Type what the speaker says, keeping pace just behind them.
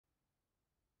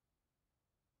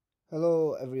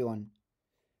Hello, everyone.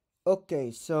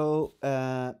 Okay, so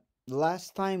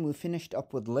last time we finished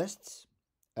up with lists.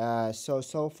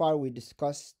 So far we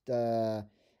discussed uh,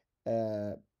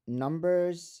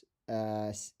 numbers,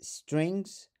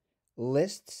 strings,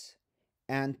 lists,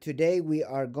 and today we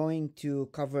are going to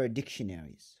cover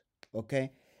dictionaries.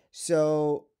 Okay,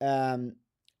 so uh,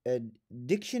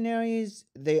 dictionaries,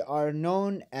 they are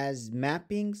known as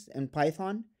mappings in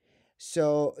Python.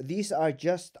 So these are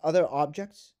just other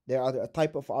objects. There are a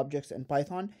type of objects in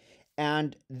Python,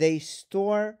 and they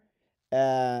store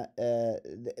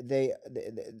they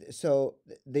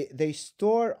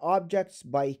store objects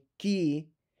by key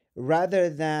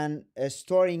rather than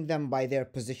storing them by their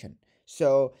position.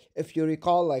 So if you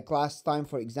recall, like last time,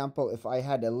 for example, if I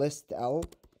had a list L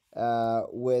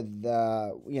with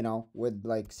with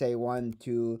like say 1,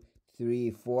 2,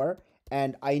 3, 4,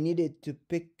 and I needed to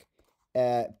pick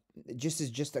uh,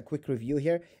 just a quick review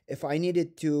here. If I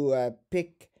needed to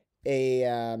pick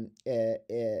an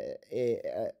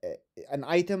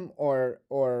item or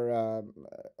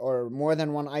more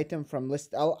than one item from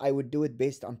list L, I would do it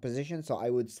based on position. So I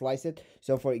would slice it.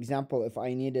 So for example, if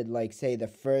I needed like say the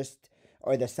first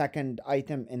or the second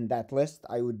item in that list,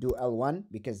 I would do L1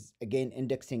 because again,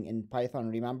 indexing in Python,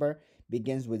 remember,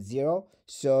 begins with 0.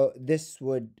 So this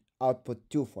would output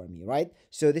 2 for me, right?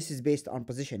 So this is based on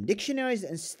position. Dictionaries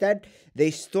instead, they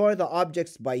store the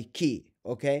objects by key,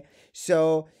 okay?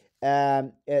 So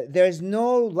there's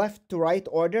no left to right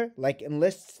order. Like in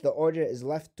lists, the order is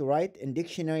left to right. In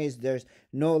dictionaries, there's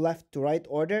no left to right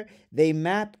order. They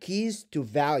map keys to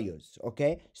values,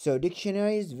 okay? So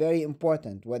dictionaries, very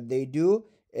important. What they do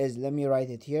is, let me write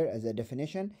it here as a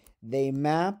definition. They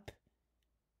map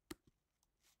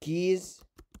keys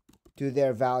to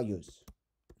their values.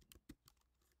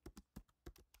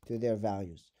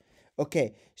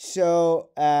 Okay, so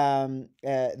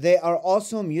they are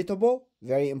also mutable,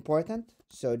 very important.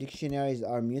 So dictionaries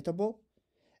are mutable.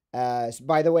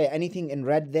 By the way, anything in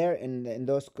red there in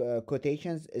those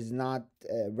quotations is not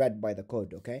read by the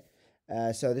code, okay?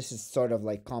 So this is sort of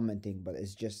like commenting, but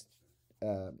it's just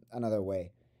another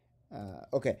way.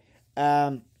 Okay.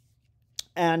 Um,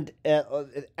 and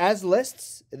as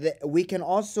lists, we can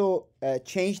also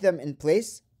change them in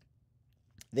place.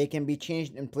 They can be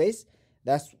changed in place.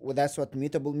 That's what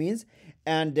mutable means.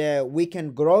 And we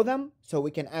can grow them, so we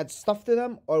can add stuff to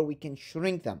them, or we can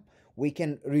shrink them. We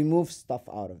can remove stuff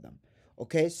out of them.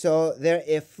 Okay, so they're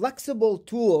a flexible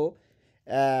tool.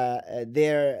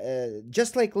 They're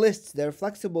just like lists. They're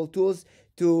flexible tools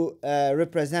to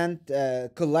represent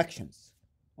collections.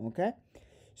 Okay,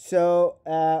 so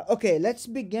okay, let's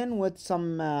begin with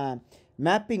some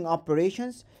mapping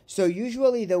operations. So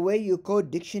usually the way you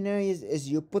code dictionaries is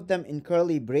you put them in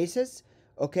curly braces,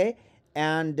 okay,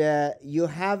 and you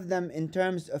have them in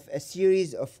terms of a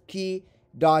series of key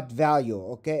dot value,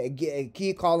 okay, a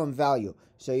key column value.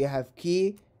 So you have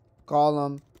key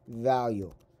column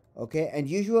value, okay, and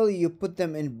usually you put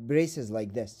them in braces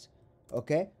like this,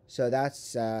 okay. So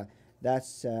that's how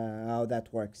that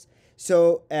works.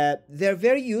 So they're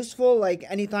very useful. Like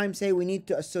anytime, say we need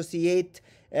to associate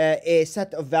a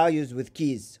set of values with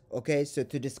keys, okay, so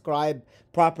to describe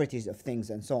properties of things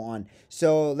and so on.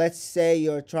 So let's say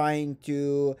you're trying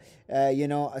to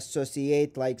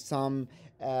associate like some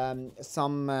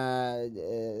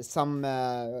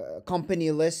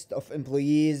company list of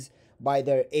employees by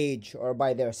their age or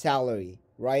by their salary,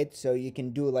 right? So you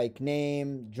can do like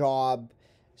name, job,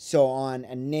 so on,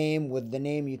 and name. With the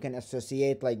name you can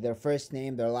associate like their first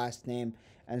name, their last name,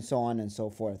 and so on and so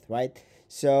forth, right?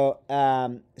 So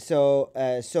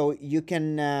you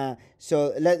can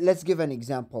let's give an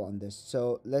example on this.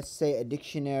 So let's say a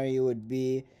dictionary would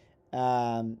be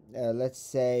let's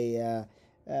say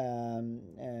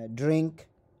drink.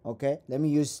 Okay, let me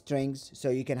use strings,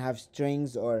 so you can have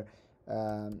strings or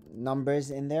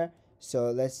numbers in there.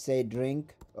 So let's say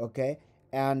drink, okay,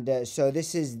 and so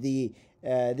this is the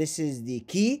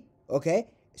key, okay.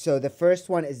 So the first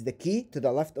one is the key to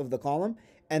the left of the column,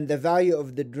 and the value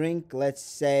of the drink, let's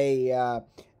say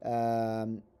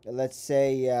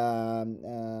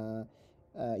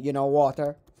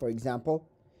water, for example.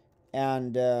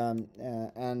 Let's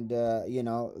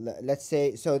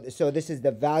say, so this is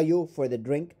the value for the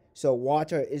drink. So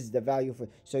water is the value for,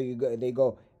 so they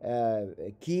go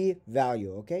key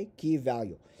value, okay, key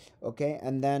value, okay.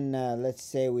 And then let's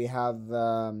say we have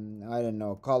I don't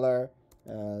know, color.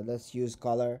 Let's use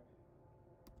color,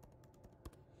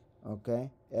 okay.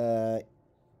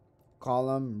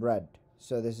 Column red.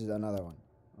 So this is another one,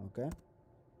 okay.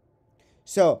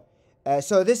 So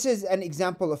this is an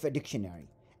example of a dictionary.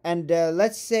 And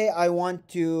let's say I want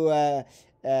to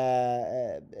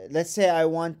let's say I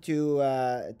want to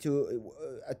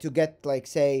get, like,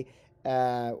 say,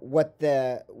 what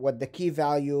the key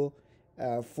value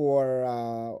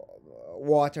for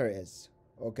water is.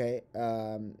 Okay.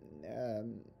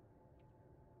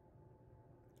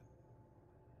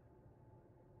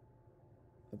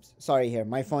 Oops, sorry, here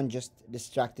my phone just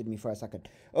distracted me for a second.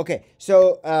 Okay,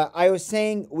 so I was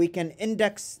saying we can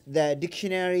index the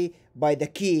dictionary by the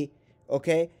key.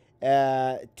 Okay.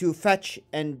 To fetch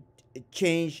and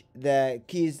change the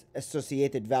key's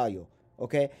associated value.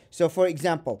 Okay, so for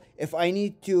example, if I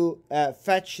need to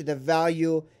fetch the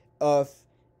value of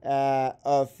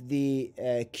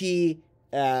the key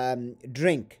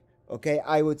drink, okay,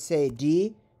 I would say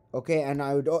D. Okay, and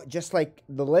I would just like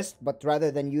the list, but rather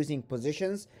than using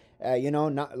positions,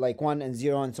 not like 1 and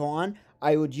 0 and so on,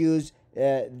 I would use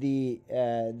the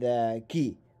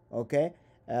key. Okay.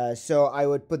 So I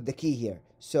would put the key here.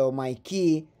 So my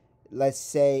key, let's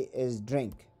say, is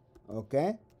drink.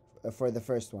 Okay. For the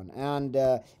first one, and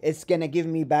it's gonna give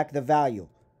me back the value.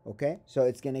 Okay, so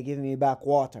it's gonna give me back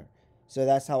water. So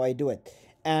that's how I do it.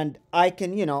 And I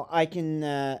can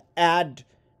add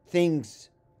things.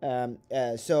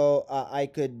 So I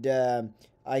could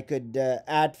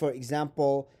add, for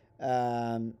example,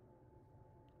 um,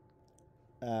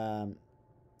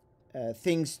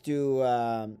 things to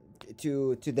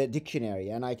the dictionary,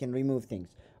 and I can remove things.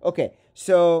 Okay,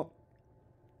 so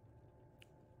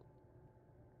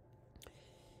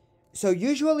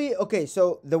usually, okay,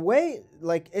 so the way,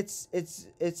 like,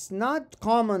 it's not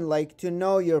common, like, to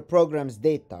know your program's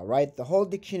data, right? The whole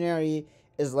dictionary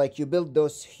is like you build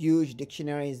those huge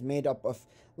dictionaries made up of,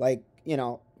 like,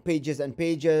 pages and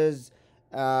pages,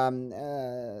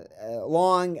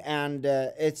 long, and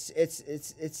it's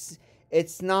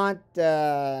not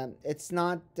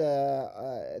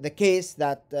the case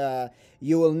that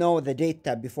you will know the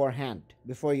data beforehand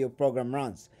before your program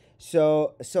runs.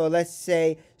 So let's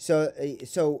say, so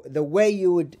the way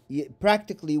you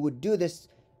practically would do this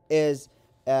is,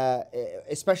 uh,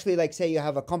 especially, like, say you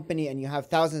have a company and you have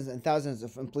thousands and thousands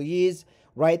of employees,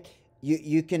 right?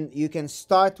 You can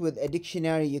start with a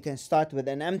dictionary. You can start with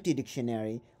an empty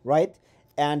dictionary, right?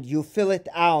 And you fill it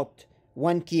out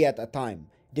one key at a time,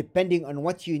 depending on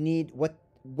what you need, what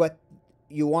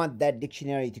you want that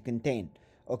dictionary to contain.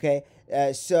 Okay.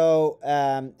 So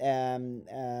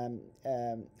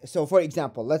for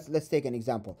example, let's take an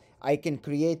example. I can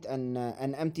create an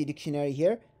empty dictionary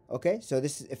here. Okay, so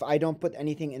this is, if I don't put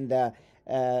anything in the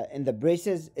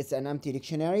braces, it's an empty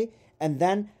dictionary. And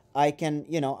then I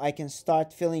can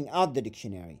start filling out the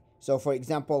dictionary. So for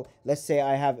example, let's say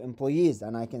I have employees,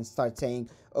 and I can start saying,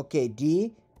 okay,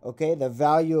 D. Okay, the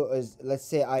value is, let's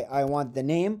say I want the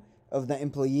name of the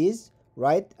employees,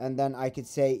 right? And then I could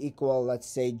say equal, let's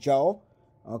say, Joe.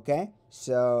 Okay,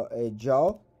 so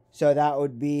Joe. So that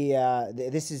would be,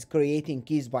 this is creating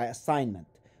keys by assignment,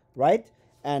 right?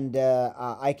 And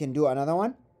I can do another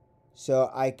one.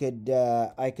 So I could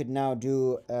now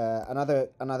do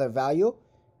another value.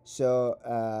 So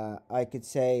I could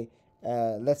say,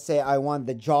 let's say I want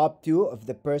the job too of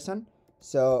the person.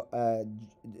 So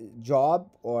job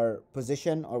or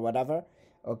position or whatever.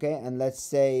 Okay, and let's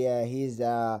say he's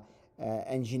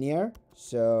engineer.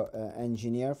 So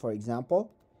engineer, for example.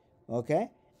 Okay,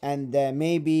 and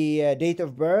maybe date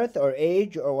of birth or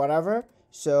age or whatever.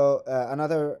 So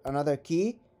another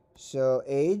key. So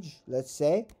age, let's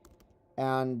say,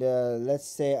 and let's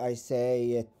say I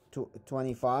say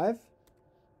 25.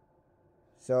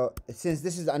 So since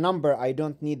this is a number, I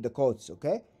don't need the codes.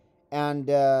 Okay, and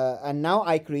now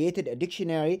I created a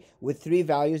dictionary with 3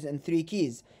 values and 3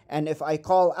 keys. And if I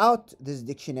call out this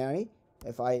dictionary,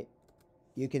 if I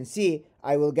you can see,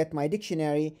 I will get my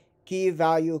dictionary: key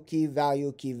value, key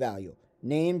value, key value,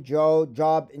 name Joe,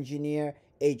 job engineer,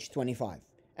 age 25.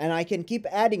 And I can keep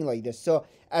adding like this. So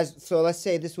let's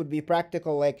say this would be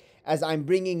practical, like, as I'm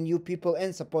bringing new people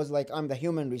in, suppose like I'm the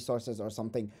human resources or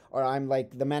something, or I'm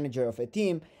like the manager of a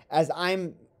team. As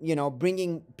I'm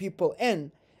bringing people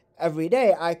in every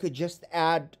day, I could just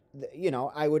add,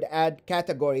 I would add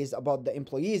categories about the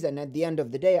employees, and at the end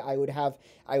of the day, I would have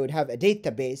a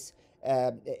database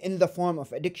in the form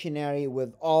of a dictionary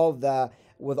with all the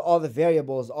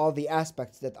variables, all the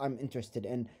aspects that I'm interested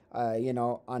in,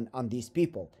 on these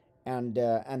people. And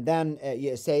then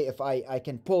you say, if I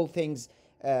can pull things,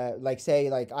 like, say,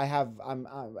 like,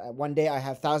 one day I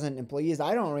have 1,000 employees.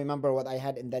 I don't remember what I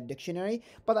had in that dictionary,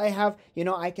 but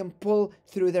I can pull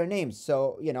through their names.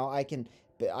 So I can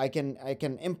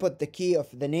input the key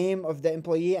of the name of the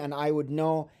employee, and I would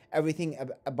know everything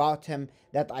about him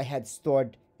that I had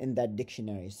stored in that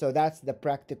dictionary. So that's the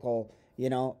practical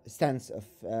sense of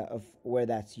where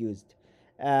that's used.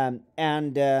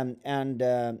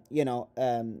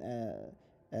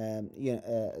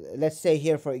 let's say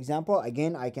here, for example,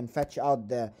 again, I can fetch out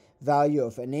the value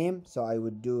of a name. So I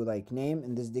would do like name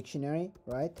in this dictionary,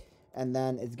 right? And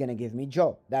then it's gonna give me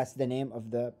Joe. That's the name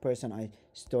of the person I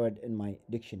stored in my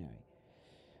dictionary.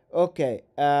 Okay.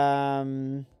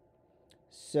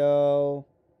 So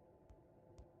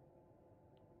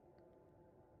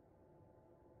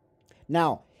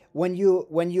now, when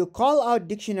you call out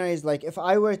dictionaries, like if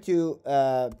I were to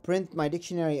print my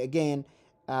dictionary again,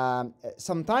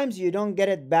 sometimes you don't get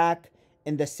it back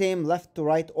in the same left to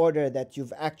right order that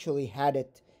you've actually had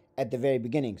it at the very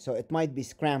beginning. So it might be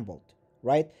scrambled,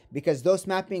 right? Because those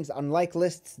mappings, unlike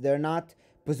lists, they're not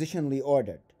positionally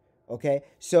ordered. Okay,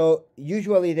 so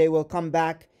usually they will come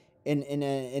back in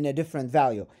a different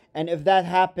value, and if that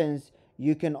happens,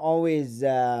 you can always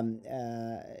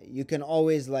you can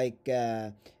always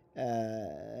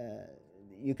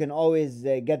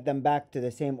get them back to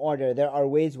the same order. There are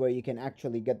ways where you can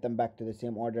actually get them back to the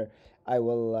same order. I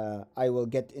will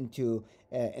get into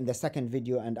in the second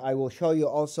video, and I will show you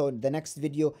also the next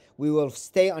video. We will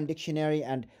stay on dictionary,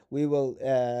 and we will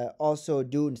also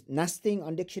do nesting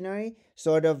on dictionary,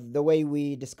 sort of the way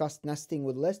we discussed nesting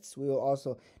with lists. We will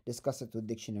also discuss it with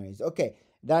dictionaries. Okay,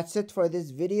 that's it for this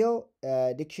video,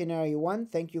 dictionary 1.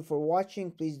 Thank you for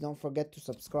watching. Please don't forget to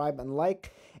subscribe and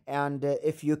like, and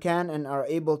if you can and are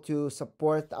able to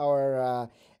support our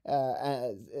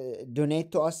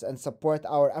donate to us and support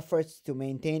our efforts to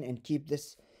maintain and keep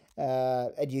this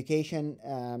education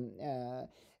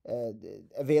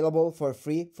available for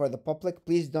free for the public,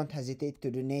 please don't hesitate to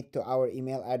donate to our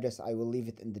email address. I will leave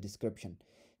it in the description.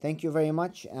 Thank you very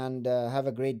much, and have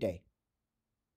a great day.